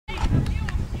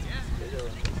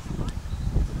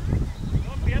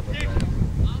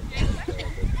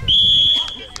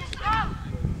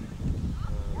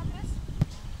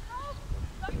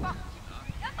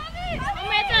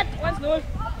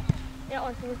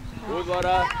Gut war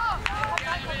er.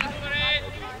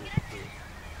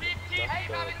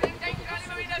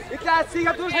 Niklas,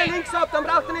 sicher du schnell links ab, dann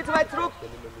braucht er nicht so weit zurück.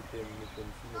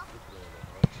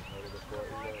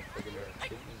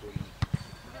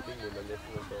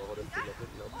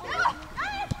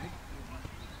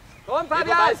 Komm, Fabian!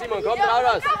 Geh vorbei, Simon, komm, trau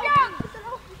das!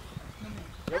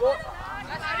 Jawohl!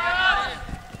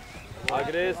 Ah,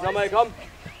 Chris, nochmal, komm!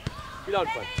 Spiel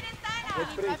anfangen!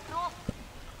 Jetzt springt!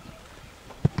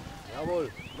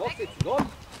 Jawohl! Noch sitzen, noch!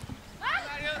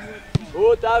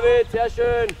 Gut, David, sehr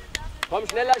schön! Komm,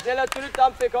 schneller, schneller zurück,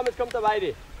 Dampfe, komm, jetzt kommt der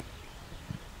Weide!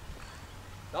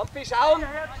 Dampfe, schauen!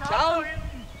 Schauen!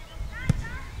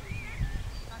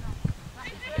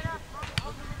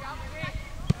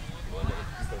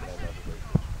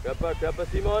 Körper, Körper,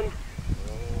 Simon!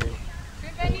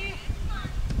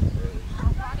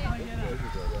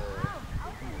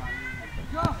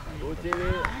 Gut,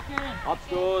 Sevi!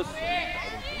 Abstoß!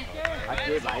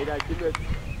 Okay, weiter, ich bin jetzt!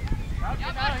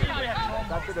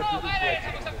 Das wird der Titel.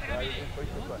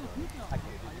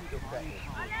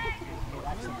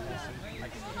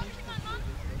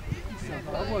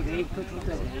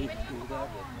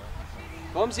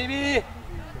 Komm, Sibi!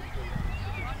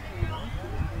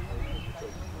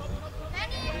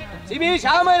 Sibi,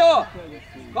 schau mal da!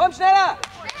 Komm schneller!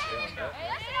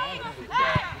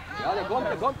 Ja, der kommt,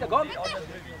 der kommt, der kommt!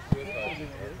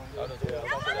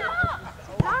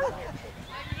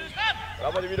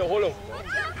 Brauchen wir die Wiederholung.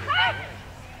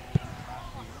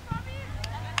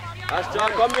 Passt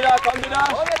schon, komm wieder, komm wieder!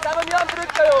 Komm, jetzt haben wir am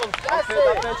Drücker, Jungs! Dampfe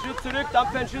einen Schritt zurück,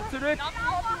 dampfe einen Schritt zurück!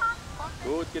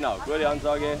 Gut, genau, gute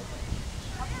Ansage.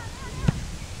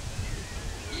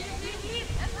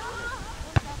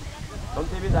 Kommt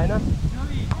hier wieder einer?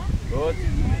 Gut.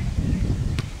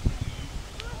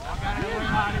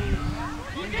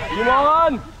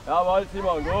 Simon! Jawohl,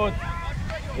 Simon, gut.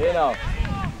 Genau.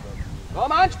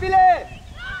 Komm, anspiele!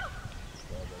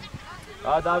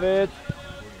 Ja, David.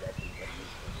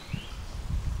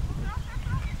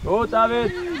 Gut,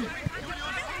 David.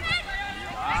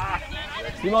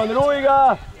 Simon,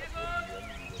 ruhiger.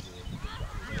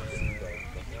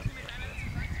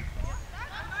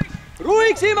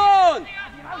 Ruhig, Simon!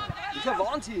 Das ist ja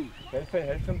Wahnsinn!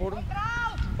 Helfen, Boden.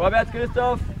 Vorwärts,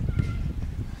 Christoph.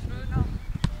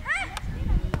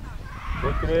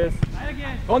 Gut, Chris.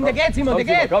 Komm, der geht, Simon, der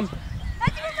geht! Komm.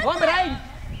 Komm rein!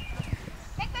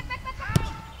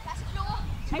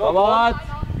 Torwart.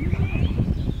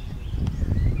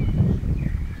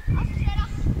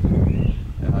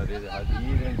 Er hat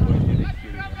irgendwo in die Richtung.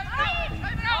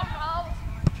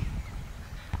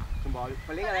 Zum Ball.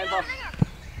 Verlängern einfach.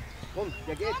 Komm,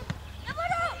 der geht.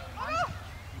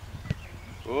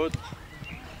 Gut.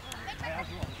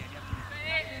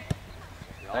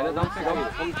 Deine Dampfe, komm.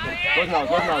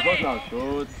 Los raus.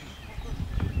 Gut.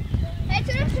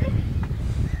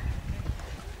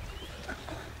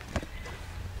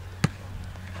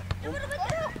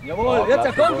 Jawohl, jetzt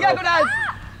er kommt, diagonal!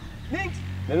 Links!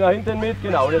 Nimm nach hinten mit,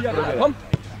 genau. Jetzt Komm!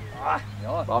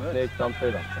 Ja, macht nichts,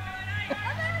 Dampfe.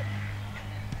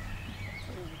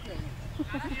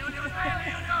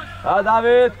 Ja,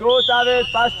 David, gut,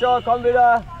 David, passt schon, komm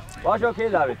wieder. War schon okay,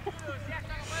 David.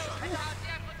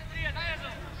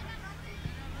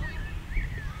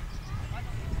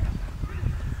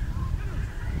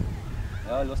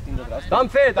 Ja, lass ihn da draußen.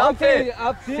 Dampfe!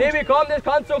 Sebi, komm, das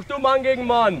kannst doch du Mann gegen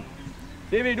Mann.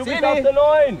 Sebi, du bist auf der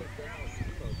 9.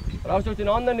 Brauchst doch den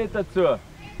anderen nicht dazu.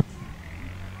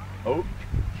 Oh.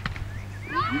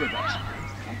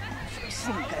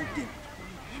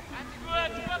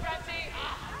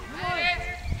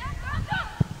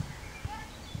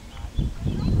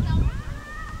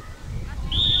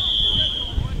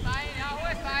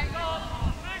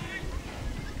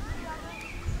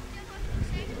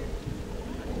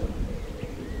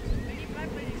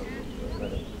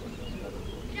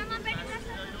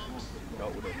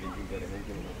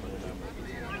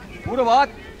 Guter Wart!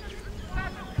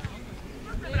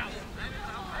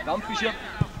 Dampfgeschirr!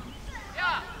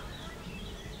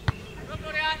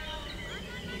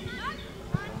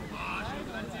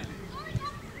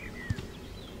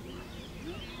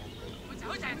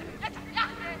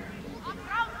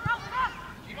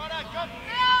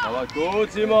 Aber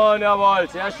gut, Simon, jawohl,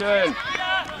 sehr schön.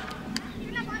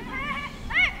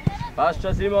 Passt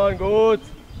schon, Simon, gut.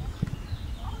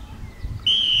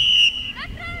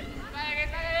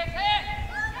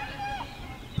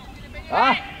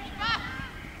 Ah.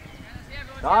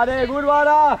 Schade, gut war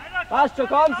er. Passt schon,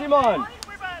 komm, Simon.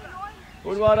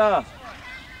 Gut war er.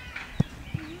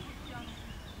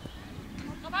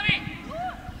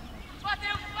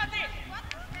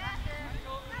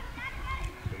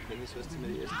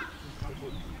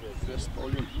 First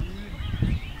Ball.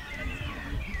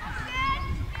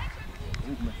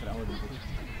 Meine Frau hat den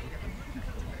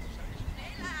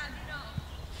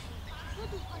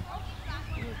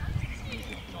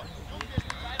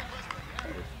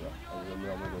Also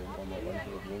wir haben da oben einmal ganz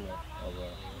gewonnen, aber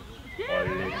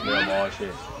alles mehr Marsche.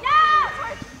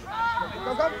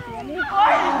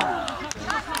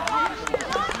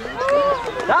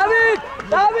 David!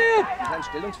 David!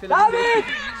 David!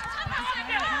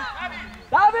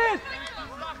 David!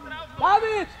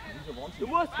 David! Du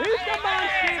musst hinter Mann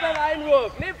stehen beim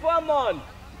Einwurf, nicht vor Mann!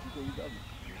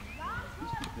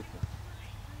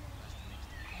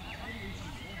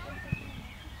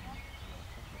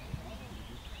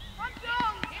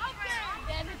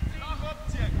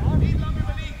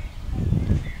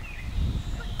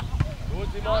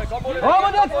 Komm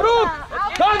und jetzt Flug!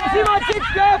 Komm, Simon,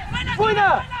 Schicksköpf! Vorne!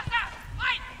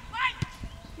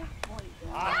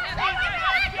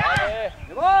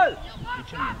 Jawohl!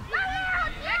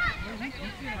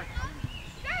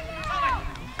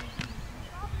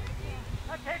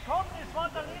 Okay, komm, das war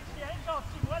der letzte Einsatz.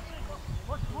 Ich weiß nicht,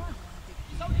 was cool.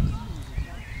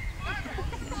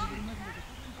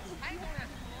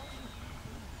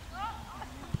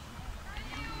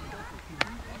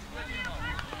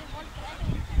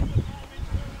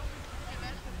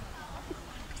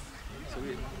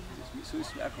 So ist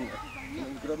es merken. Ich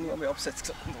habe gerade nur einmal Abseits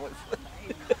gesagt, Wolf.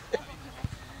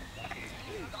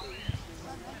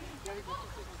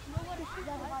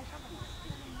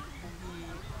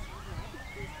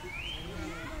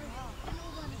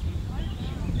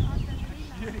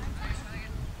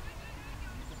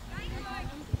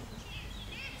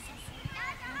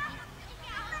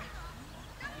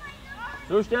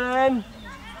 Zustellen!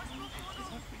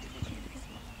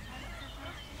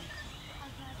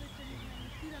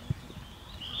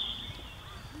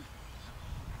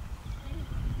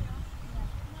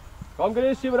 Komm,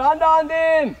 Chris, schieb ran da an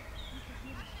den!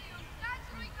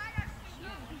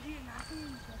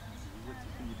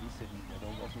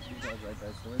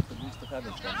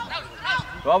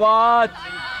 Torwart!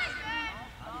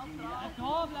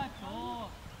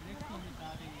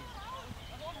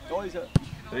 Da ist er.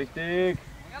 Richtig!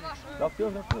 Lauf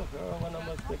durch, lauf durch. Ja, wollen wir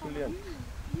nochmal spekulieren.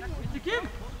 Okay,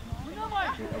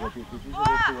 aber das ist ja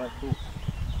das, du weißt du.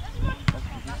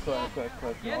 Das ist keine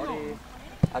klare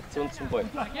Aktion zum Ball.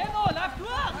 Genau, lauf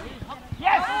durch!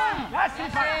 Yes! Das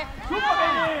ist super,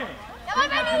 Benni! Jawohl,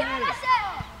 Benni!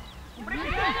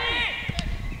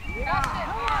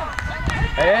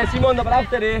 Hey Simon, da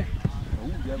braucht er die.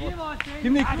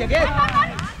 Gib nicht, der geht!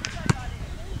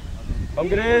 Komm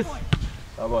Chris!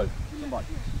 Jawohl.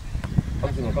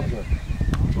 Komm Simon, komm Simon.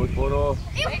 Gut, Bodo.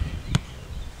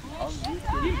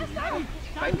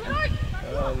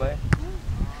 Ja, nein.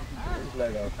 Das ist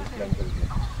leider auch das Kleine.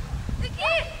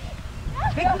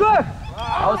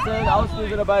 Außen, außen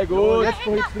ist er dabei, gut. Jetzt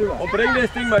noch nichts drüber. Und bring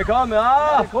das Ding mal, komm,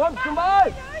 ja. Komm, zum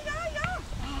Ball.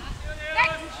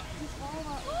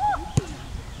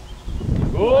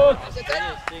 Gut.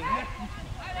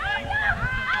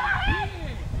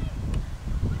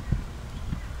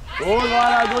 Gut, war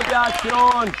eine gute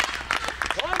Aktion.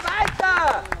 Komm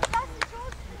weiter.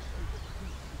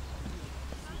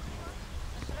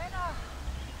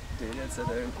 Der jetzt hat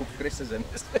im Kopf größer sein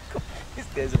müsste.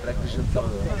 Der ist ja praktisch schon da.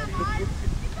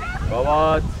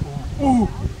 Torwart.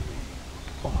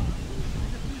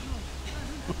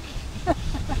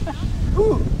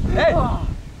 Hey!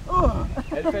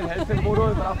 Helfen,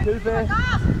 Bodo, braucht Hilfe.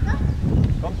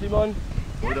 Komm, Simon.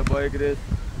 Guter Ball, Chris.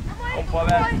 Komm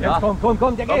vorwärts. Ja. Jetzt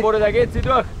komm, der geht. Komm, Bodo, der geht sie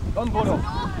durch. Komm, Bodo.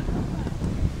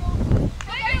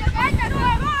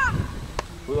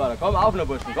 Gut, weiter. Komm, auf noch,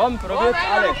 Burschen. Komm, probiert's,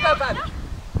 Alex.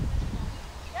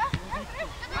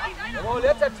 Jawohl,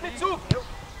 jetzt setz mit zu.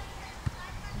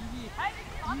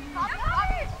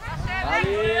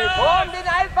 Komm, den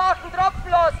einfachen tropfen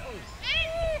lassen.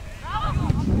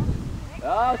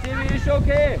 Ja, Sebi ist schon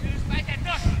okay.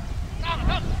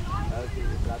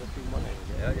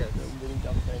 Ja, der unbedingt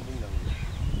auf sein Ding dann.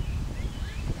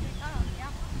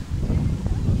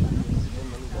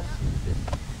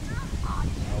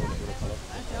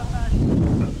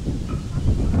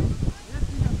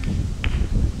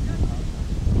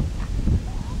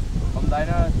 Kommt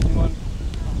deiner, Simon.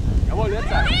 Jawohl, jetzt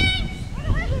sein.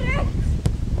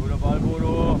 Guter Ball,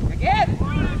 Bodo. Der geht.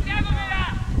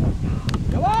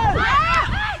 Jawohl!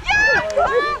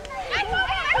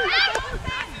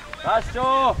 Passt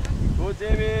schon! Gut,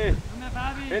 Sebi!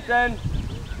 Hinten!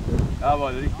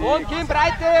 Jawohl, richtig! Und geh in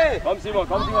Breite! Komm Simon,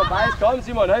 beiß, komm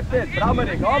Simon, helft jetzt! Brauchen wir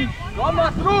dich, komm! Komm,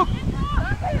 mach Druck!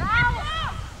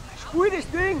 Spul das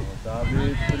Ding!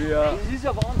 David, früher! Das ist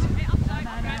ja Wahnsinn!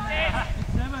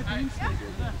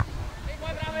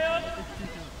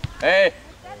 Hey,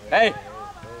 hey!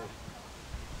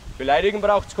 Beleidigen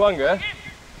braucht's keinen, gell?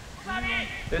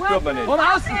 Das tut man nicht. Von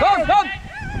außen, komm, komm!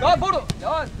 Ja, Bodo!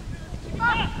 Ja.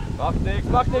 Macht nichts,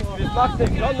 das macht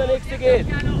nichts. Komm, der nächste geht.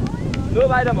 Nur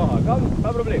weitermachen, komm,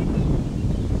 kein Problem.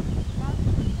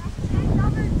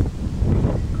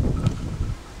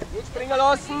 Nicht springen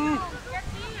lassen!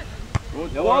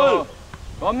 Gut, jawohl!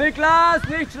 Komm, Niklas,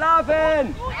 nicht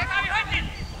schlafen!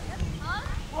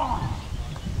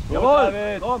 Jawohl!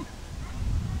 David. Komm!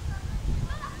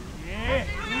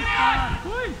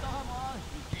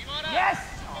 Yes!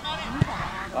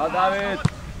 Ja, David!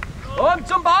 Komm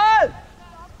zum Ball!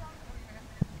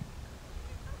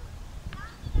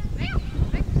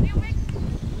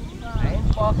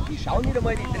 Einfach, die schauen nicht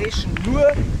einmal, die dreschen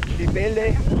nur die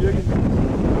Bälle irgendwie.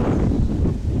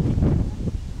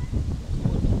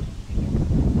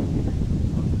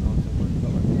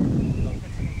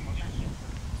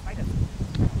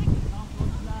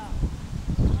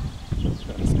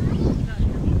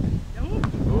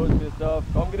 Gut, Christoph,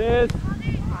 komm, Chris!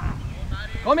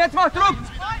 Komm, jetzt mach Druck!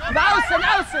 Und außen,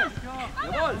 außen!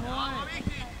 Jawohl!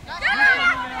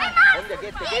 Komm, der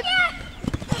geht!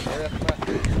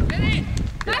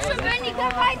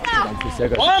 Sehr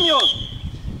gut. Komm, Jungs!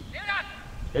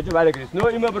 Jetzt schon weiter, Chris.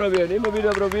 Nur immer probieren, immer wieder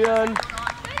probieren.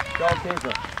 So, okay, so.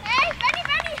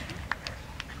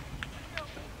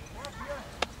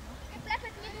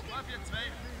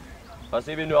 Pass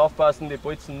eben nur aufpassen, die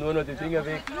bolzen nur noch die Dinger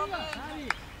weg.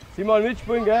 Simon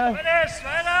mitspielen, gell?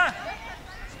 Weiter!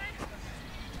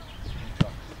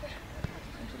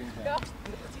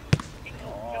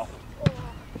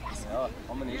 Ja,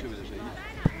 haben wir nicht schon wieder schon.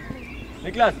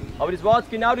 Niklas, aber das war jetzt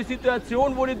genau die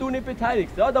Situation, wo du nicht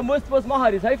beteiligst. Ja, da musst du was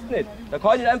machen, das hilft nicht. Da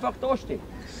kann ich nicht einfach dastehen.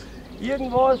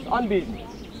 Irgendwas anbieten.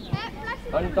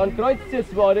 Dann kreuzt es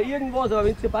jetzt zwar oder irgendwas, aber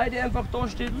wenn ihr beide einfach da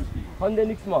steht, kann der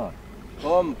nichts machen.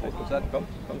 Komm,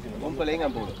 komm,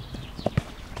 verlängern, Bodo.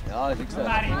 Ja, das ist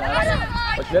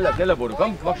Schneller, schneller, Bodo,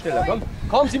 komm, mach schneller, komm.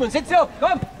 Komm, Simon, sitz hier,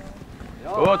 komm!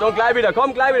 Gut, und gleich wieder,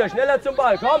 komm, gleich wieder, schneller zum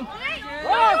Ball, komm.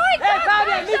 Hey,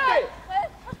 Fabian, Mitte!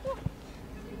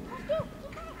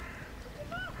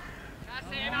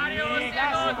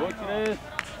 Gut, Chris.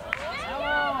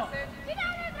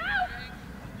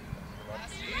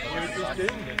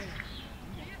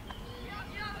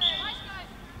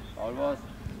 Paul was?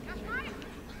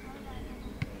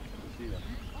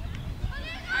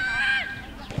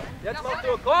 Jetzt mach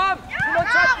du, komm! Simon,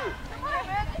 Schatti!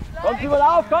 Komm Simon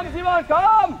auf, komm Simon,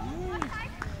 komm!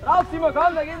 Rauf Simon,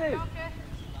 komm, da geht nicht.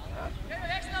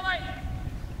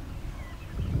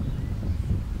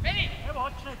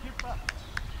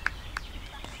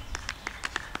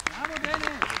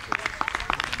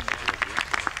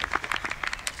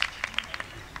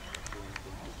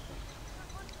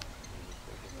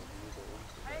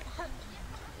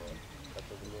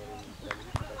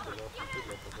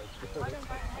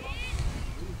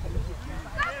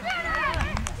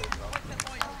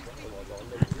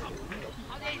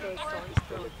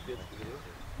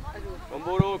 Komm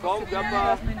Bodo, komm,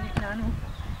 Körper.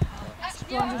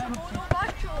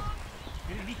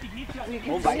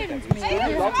 Komm weiter.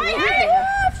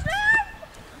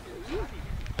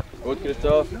 Gut,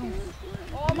 Christoph.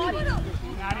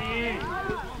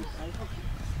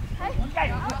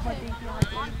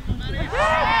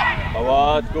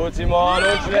 Aber gut, Simon,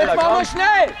 und schneller, Jetzt machen wir komm.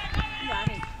 schnell!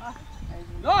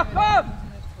 Noch, komm!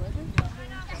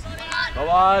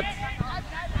 Torwart.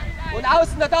 Und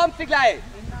außen der Dampfe gleich!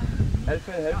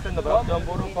 Helfen, da braucht er einen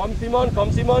Bodo. Komm Simon,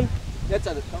 komm Simon. Jetzt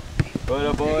hat es, komm.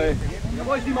 Guter Boy.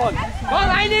 Jawohl, Simon! Komm,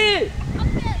 Reini!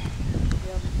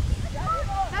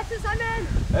 Lass zusammen!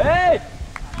 Hey!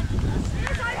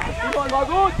 Simon war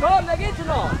gut, komm, da geht's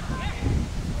noch.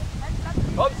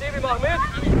 Komm Sebi, mach mit.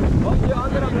 Komm, die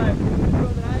anderen bleiben.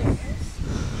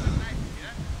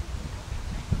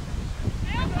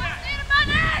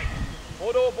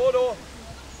 Bodo, Bodo.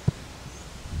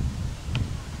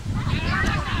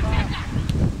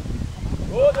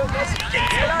 Gut, und das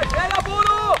schneller,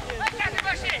 Bodo!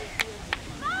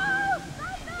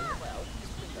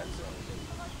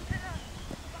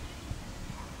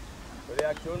 Die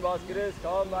Reaktion war es, Chris,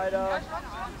 komm weiter.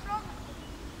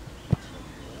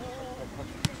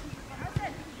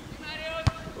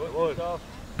 Gut, gut.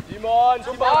 Simon,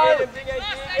 zum Ball! Dem Ding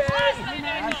entgegen!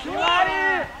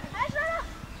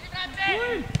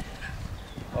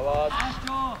 Aber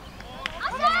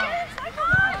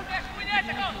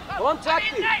Komm,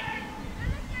 Schatti!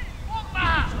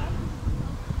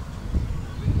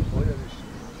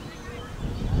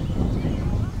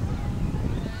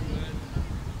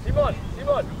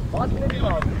 Simon, warte nicht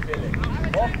immer auf die Bälle.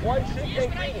 Mach einen Schritt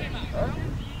entgegen. Ja?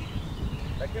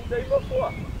 Da kommt er immer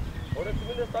vor. Oder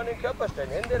zumindest dann den Körper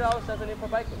stellen. Hände raus, dass er nicht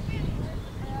vorbeikommt.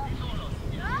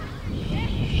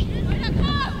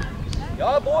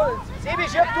 Ja, wohl. Sebi,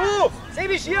 schirb du!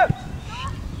 Sebi, schirb!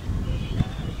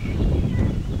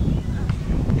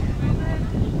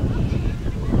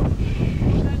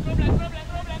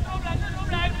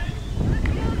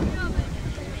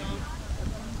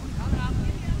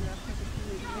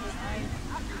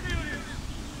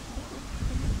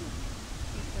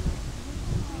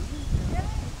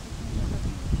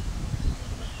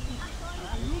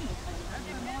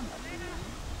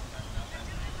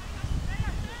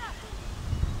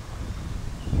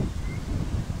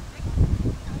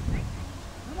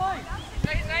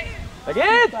 Da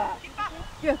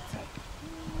geht!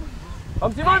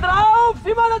 Komm, Simon drauf!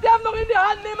 Simon, der darf noch in die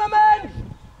Hand nehmen, Mensch!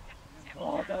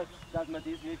 Oh, dass man das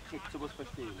nicht kriegt, sowas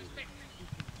verstehe ich nicht.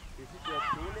 Die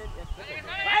Situationen erkennen.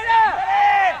 Weiter!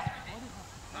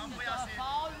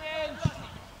 Faul, Mensch!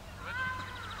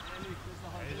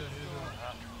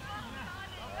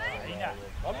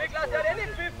 Komm, Niklas, der hat eh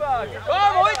nicht Pfiffer!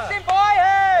 Komm, hol's den Boy,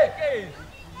 hey!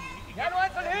 Ja, nur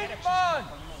eins von hinten, Mann!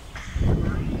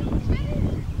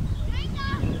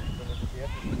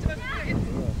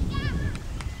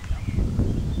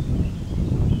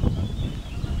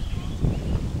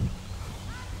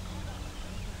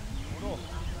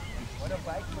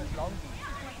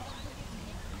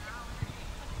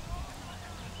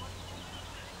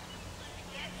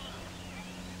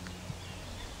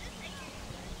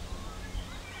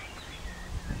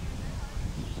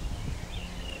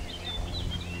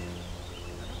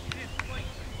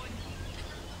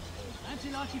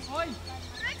 Lass dich voll!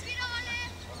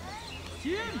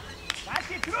 Ziehen! Lass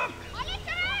dich zurück! Alle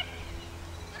zurück!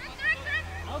 Zurück!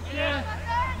 Okay!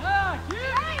 Ja,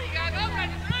 ziehen! Ja,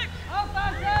 aufpassen! Zurück!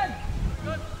 Aufpassen!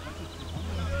 Gut!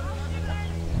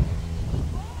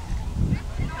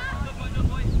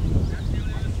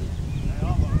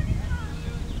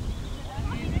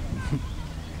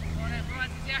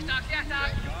 Sehr stark, sehr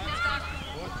stark! Sehr stark!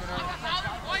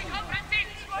 Ruhig, komm, kein Zick!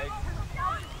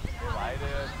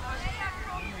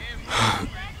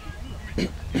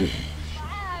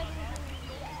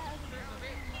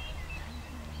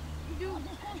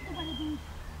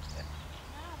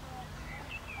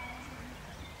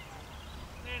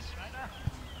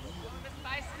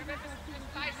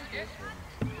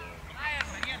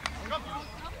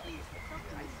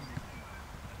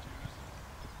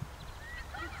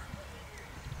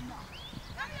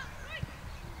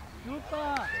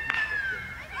 Super!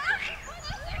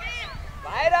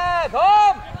 Weiter,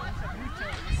 komm!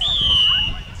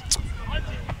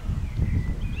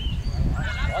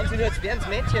 Wahnsinn, jetzt werden es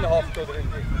mädchenhaft da drin.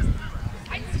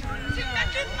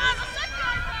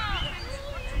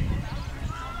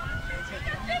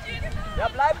 Ja,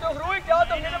 bleib doch ruhig, der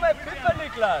hat doch nicht einmal Pfiffer,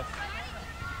 Niklas.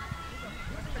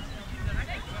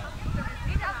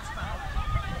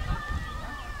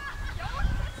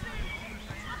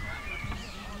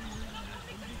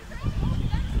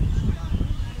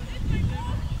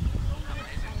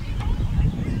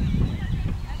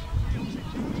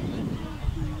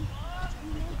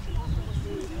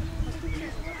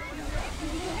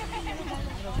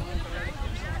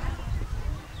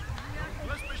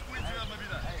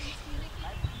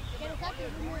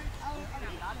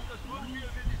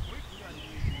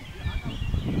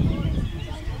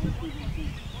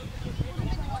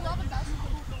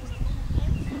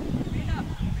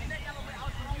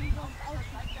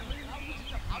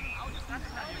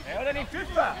 Oder nicht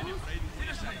Pfiffer?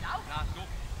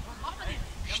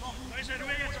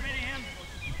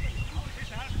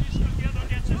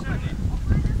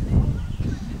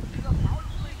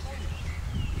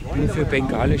 Ich bin für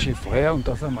bengalische Feuer und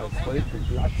dass er mal voll den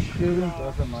Platz spielt und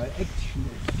dass er mal Action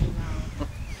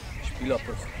ist.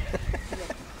 Spielabbruch.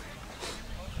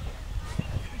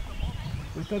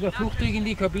 Ist da der Flugzeug in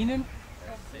die Kabinen?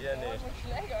 Sicher nicht.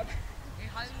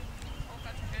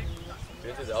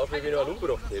 Wird das auf, wie wenn er einen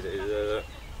umgebracht hätte.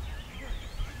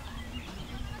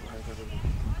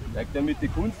 Legt er mit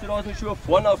den Kunstrasenschuhen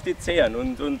vorne auf die Zehen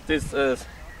und das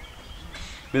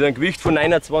mit einem Gewicht von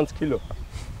 29 Kilo.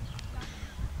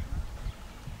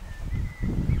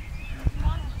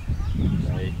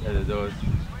 Also ja,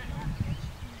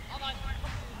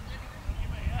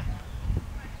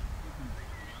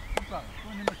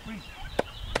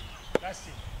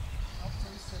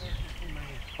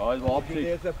 das war Absicht.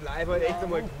 Jetzt bleib halt echt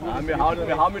einmal cool. Ja,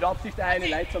 wir haben mit Absicht eine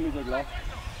Leitsam, ist ja klar.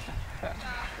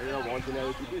 Ja, Wahnsinn,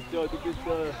 du bist ja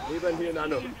neben hier auch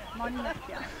noch.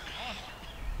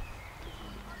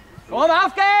 Komm,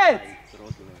 auf geht's!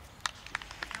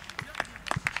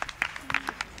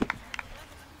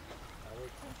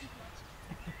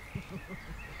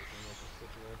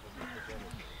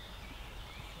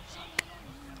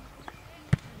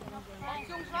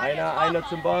 Einer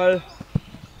zum Ball.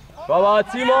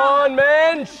 Torwart Simon,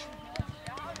 Mensch!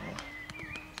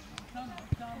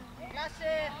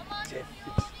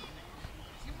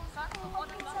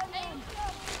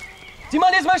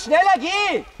 Simon, jetzt mal schneller,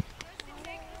 geh!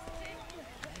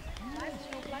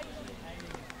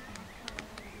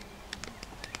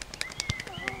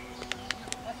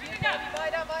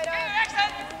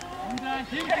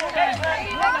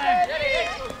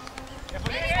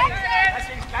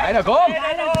 Einer, komm!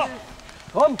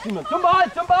 Komm, Simon, zum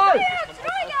Ball, zum Ball!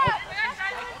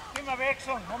 Geh mal weg,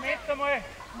 so. Moment einmal.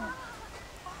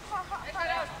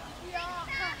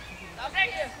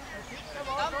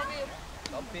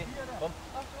 Komm.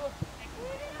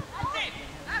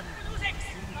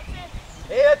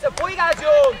 Hey, jetzt ein Vollgas,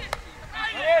 Jungs!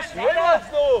 Schneller als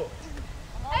du!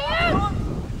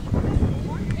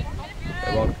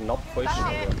 Der war knapp falsch.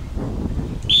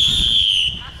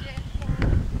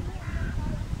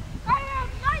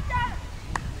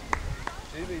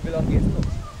 Wie lange geht's noch?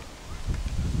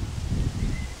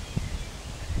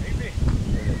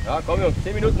 Ja, komm Jungs,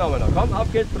 10 Minuten haben wir noch. Komm,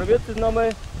 auf geht's, probiert es nochmal.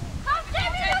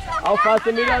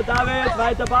 Aufpassen wieder, David,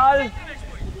 weiter Ball.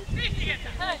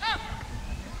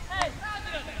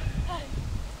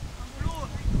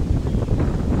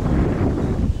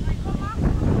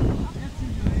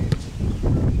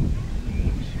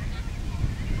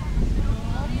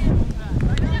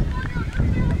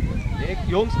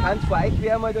 Jungs, kannst vor euch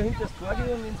wer mal dahinter das Tor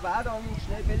gehen und ins War dann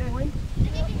schnell Bälle holen?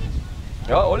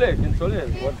 Ja, alle, geht's alle. Da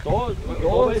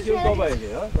welche und da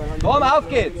welche. Ja. Komm, auf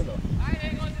geht's!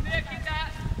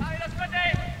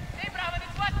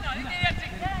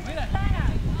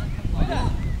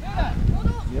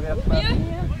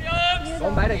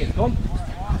 Komm, weiter geht's, komm!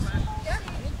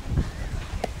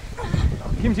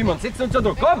 Kim, Simon, setz uns unter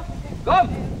Druck, komm! Komm!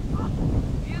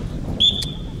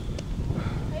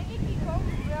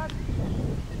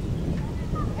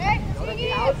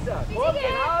 Komm,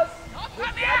 hinaus!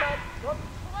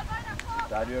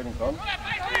 Da, Jürgen, komm.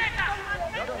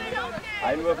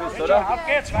 Einwurf ist, oder? Ab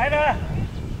geht's, weiter!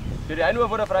 Für die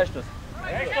Einwurf oder Freistoß?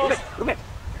 Freistoß!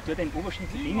 Tu den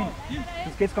Oberschnitt innen.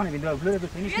 Das geht's gar nicht, wenn du auf Bluder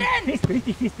bist. Fest,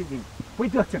 richtig fest mit ihm. Voll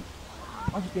durchziehen.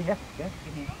 Also geh her, gell?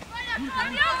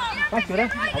 Passt, oder?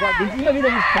 Aber wenn du immer wieder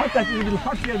was schaust, dass du ein bisschen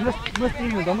falsch wirst, musst du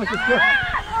hin und dann musst du es durch.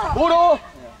 Bodo!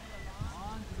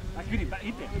 Was will ich?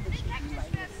 Hinten.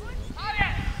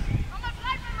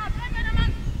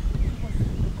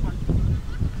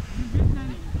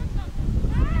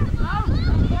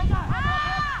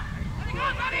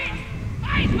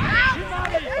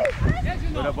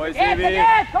 Oder Boy Sebi!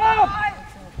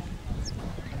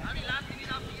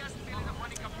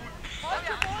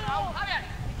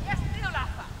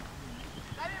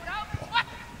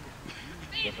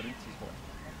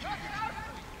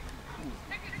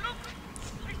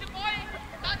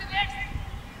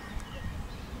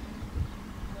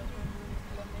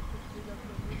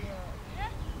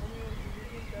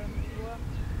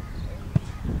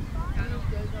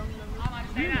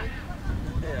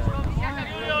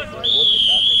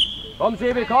 Komm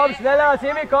Sebi, komm, schneller!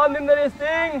 Sebi, komm, nimm dir das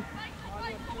Ding!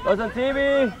 Was an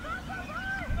Sebi?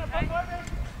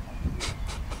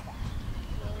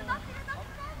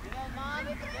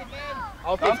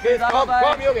 Auf geht's, komm,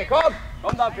 Junge, komm!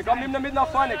 Komm, Dampfi, komm, nimm den mit nach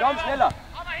vorne, komm, schneller!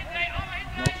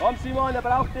 Komm, Simon, der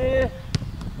braucht die!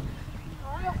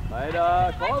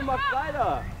 Weiter, komm, mach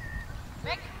weiter!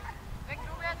 Weg,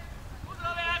 Robert!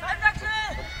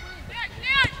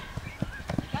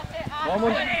 Komm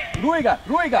und ruhiger!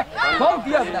 Komm,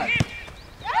 dir!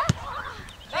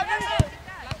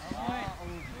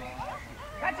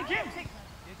 Ganze Kim!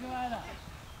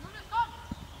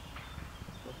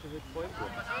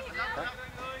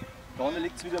 Vorne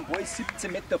liegt es wieder am Ball,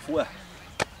 17 Meter vor.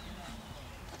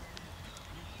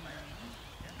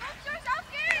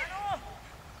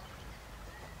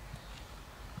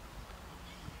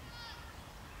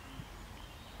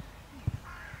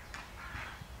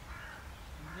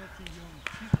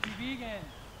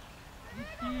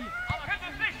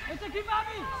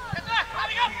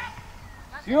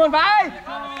 Simon, weit!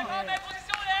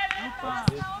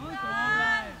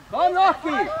 Komm, noch,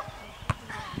 Ki!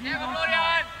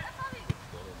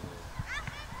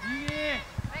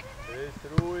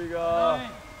 Ist ruhiger.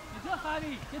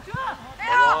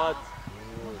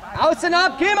 Außen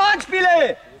ab, Kim,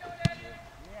 anspiele!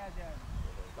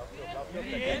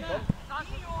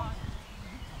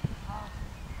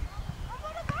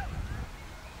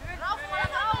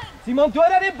 Simon, tu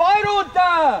dir den Ball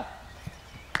runter!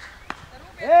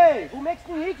 Hey, wo möchtest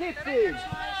du hinkippen?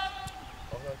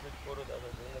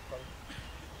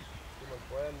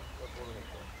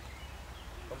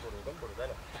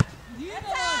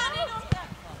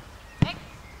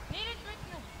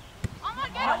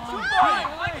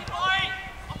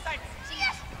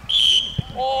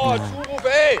 Oh, Zuruf,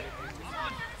 ey!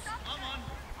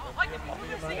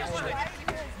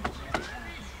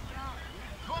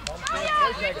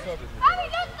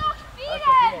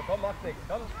 Komm, mach nichts.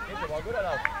 Komm, geht schon mal. Guter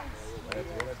Lauf. Wenn der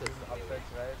Trainer das Abseits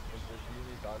reißt und der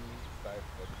Schiri dann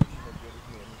pfeift, das ist natürlich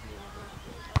nur nicht mehr.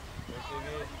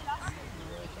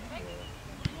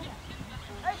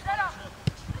 Hey, schneller!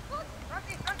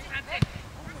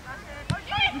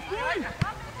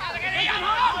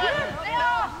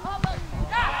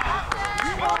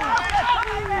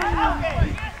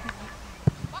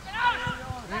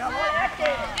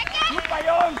 Super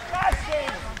Jungs, klasse!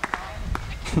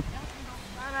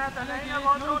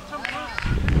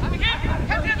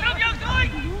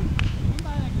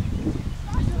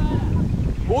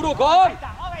 Bodo, komm!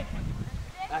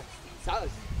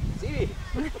 Sieh!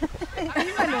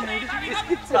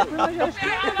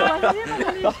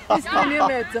 Das kann mir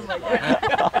nicht so weit.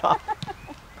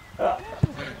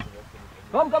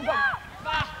 Komm!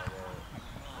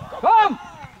 Komm!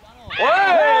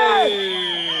 Hey!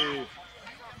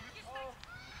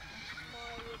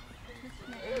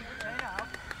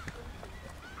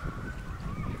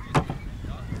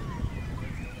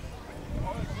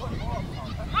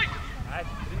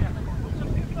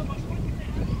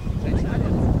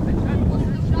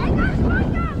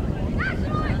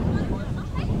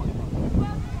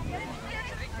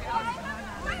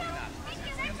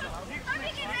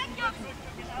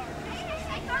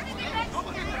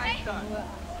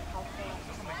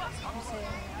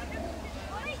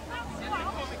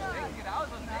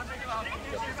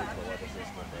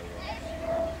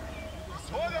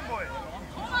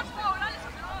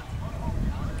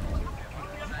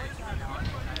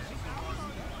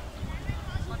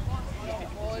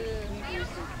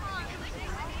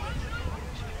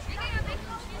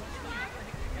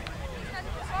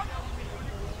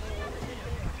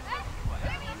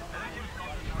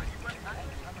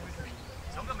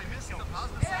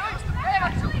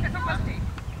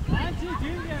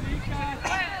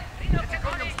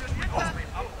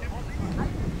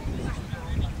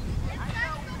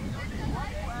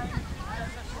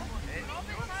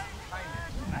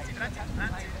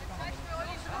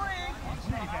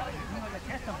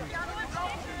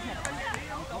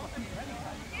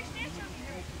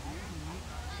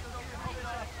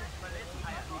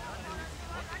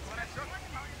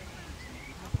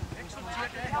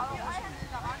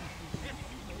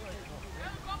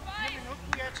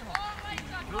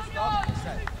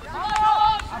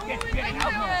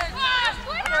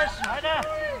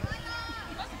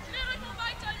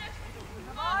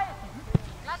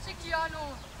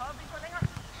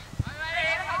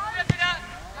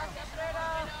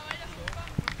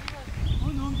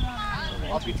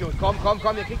 Auf geht's los.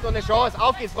 Komm, ihr kriegt doch eine Chance.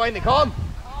 Auf geht's, Freunde, komm!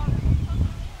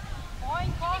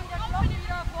 Freund, komm, der Block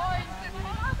wieder, Freund!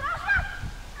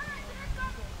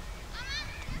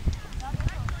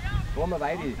 Komm mal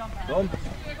weiter. Komm!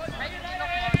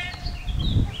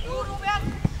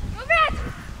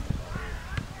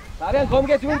 Fabian, komm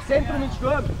jetzt ins Zentrum ins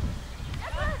Sturm!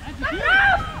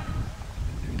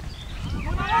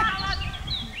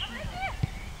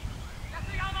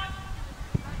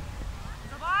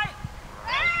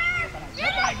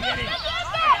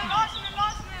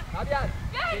 Fabian,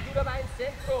 geh wieder mal ins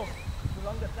Zentrum!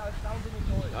 Solange der Down sind nicht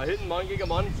toll. Da hinten Mann gegen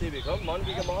Mann, Sebi, komm, Mann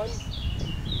gegen Mann.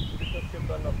 Das kommt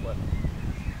dann nach vorne.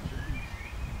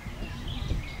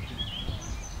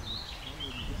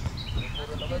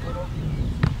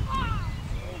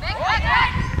 Weg,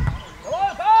 weg! Oh,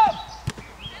 komm!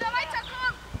 Wieder weiter,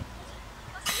 komm!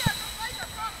 Was hier? Komm weiter,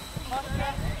 komm!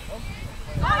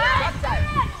 Halbzeit!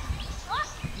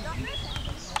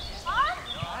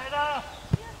 Alter!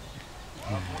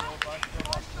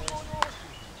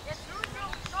 Jetzt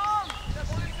komm!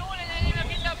 Positionen einnehmen,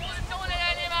 Kinder, Positionen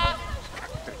einnehmen!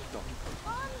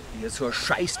 Hier so ein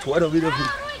scheiß Tor da wieder.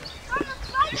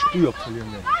 Die Spiel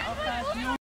abverlieren werden.